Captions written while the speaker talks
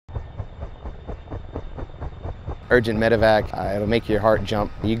urgent medevac. It'll make your heart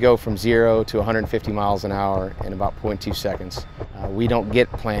jump. You go from 0 to 150 miles an hour in about 0.2 seconds. We don't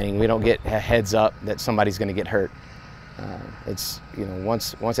get planning. We don't get a heads up that somebody's going to get hurt. It's, you know,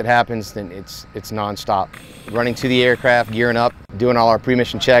 once it happens, then it's nonstop. Running to the aircraft, gearing up, doing all our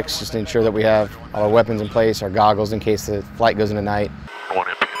pre-mission checks just to ensure that we have all our weapons in place, our goggles in case the flight goes into night.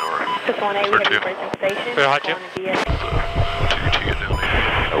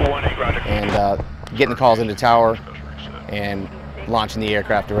 And getting the calls into tower and launching the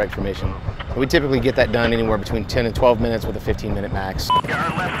aircraft direct for mission. We typically get that done anywhere between 10 and 12 minutes with a 15-minute max. Our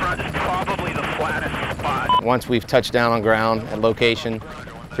left front is probably the flattest spot. Once we've touched down on ground at location,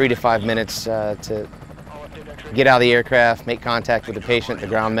 3 to 5 minutes to get out of the aircraft, make contact with the patient, the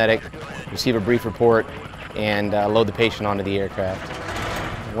ground medic, receive a brief report, and load the patient onto the aircraft.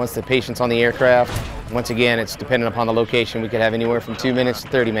 Once the patient's on the aircraft, once again, it's dependent upon the location. We could have anywhere from 2 minutes to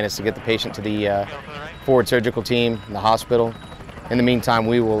 30 minutes to get the patient to the forward surgical team, the hospital. In the meantime,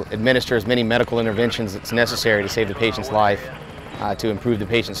 we will administer as many medical interventions as necessary to save the patient's life, to improve the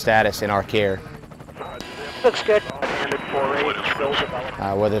patient's status in our care. Looks good.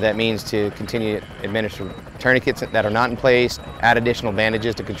 Whether that means to continue to administer tourniquets that are not in place, add additional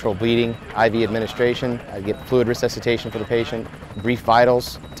bandages to control bleeding, IV administration, get fluid resuscitation for the patient, brief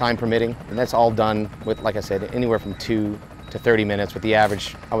vitals, time permitting, and that's all done with, like I said, anywhere from 2 to 30 minutes, with the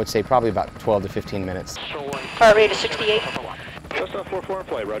average, I would say, probably about 12 to 15 minutes. Heart rate is 68. Just on 4-4 in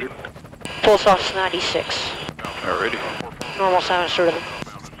play, Roger. Pulse ox 96. Alrighty. Normal sound assertive.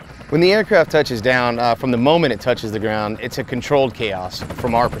 When the aircraft touches down, from the moment it touches the ground, it's a controlled chaos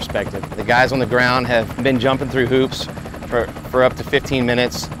from our perspective. The guys on the ground have been jumping through hoops for up to 15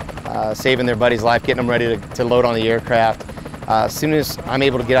 minutes, saving their buddy's life, getting them ready to load on the aircraft. As soon as I'm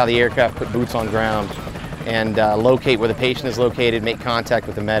able to get out of the aircraft, put boots on ground, and locate where the patient is located, make contact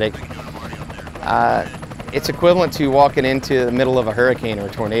with the medic, it's equivalent to walking into the middle of a hurricane or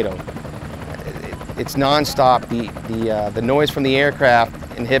a tornado. It's nonstop. The noise from the aircraft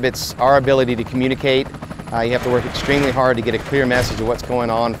inhibits our ability to communicate. You have to work extremely hard to get a clear message of what's going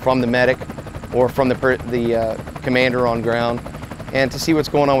on from the medic or from the commander on ground, and to see what's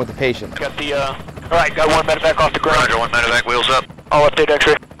going on with the patient. Got the, alright, got one medevac off the ground. Roger, one medevac, wheels up. I'll update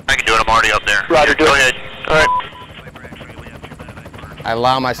X-ray. I can do it, I'm already up there. Roger, do it. Go ahead. Alright. I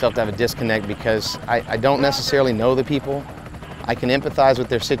allow myself to have a disconnect because I don't necessarily know the people. I can empathize with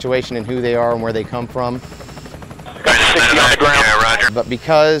their situation and who they are and where they come from. Got 60 on the ground. Yeah, Roger. But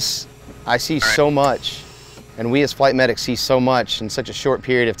because I see so much, and we as flight medics see so much in such a short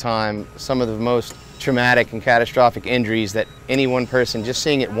period of time, some of the most traumatic and catastrophic injuries that any one person, just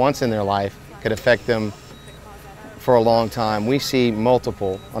seeing it once in their life, could affect them for a long time. We see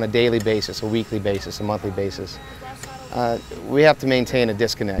multiple on a daily basis, a weekly basis, a monthly basis. We have to maintain a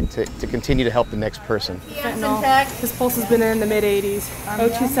disconnect to continue to help the next person. Fentanyl. His pulse has been in the mid-80s.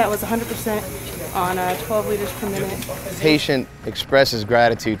 O2 set was 100% on 12 liters per minute. The patient expresses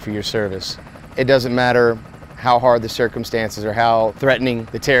gratitude for your service. It doesn't matter how hard the circumstances or how threatening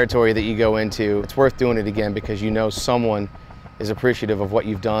the territory that you go into. It's worth doing it again because you know someone is appreciative of what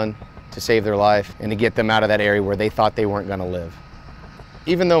you've done to save their life and to get them out of that area where they thought they weren't going to live.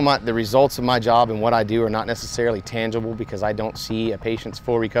 Even though the results of my job and what I do are not necessarily tangible because I don't see a patient's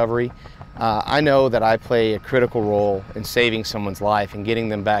full recovery, I know that I play a critical role in saving someone's life and getting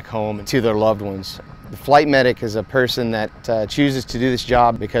them back home and to their loved ones. The flight medic is a person that chooses to do this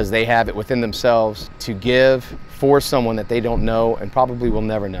job because they have it within themselves to give for someone that they don't know and probably will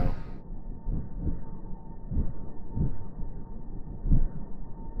never know.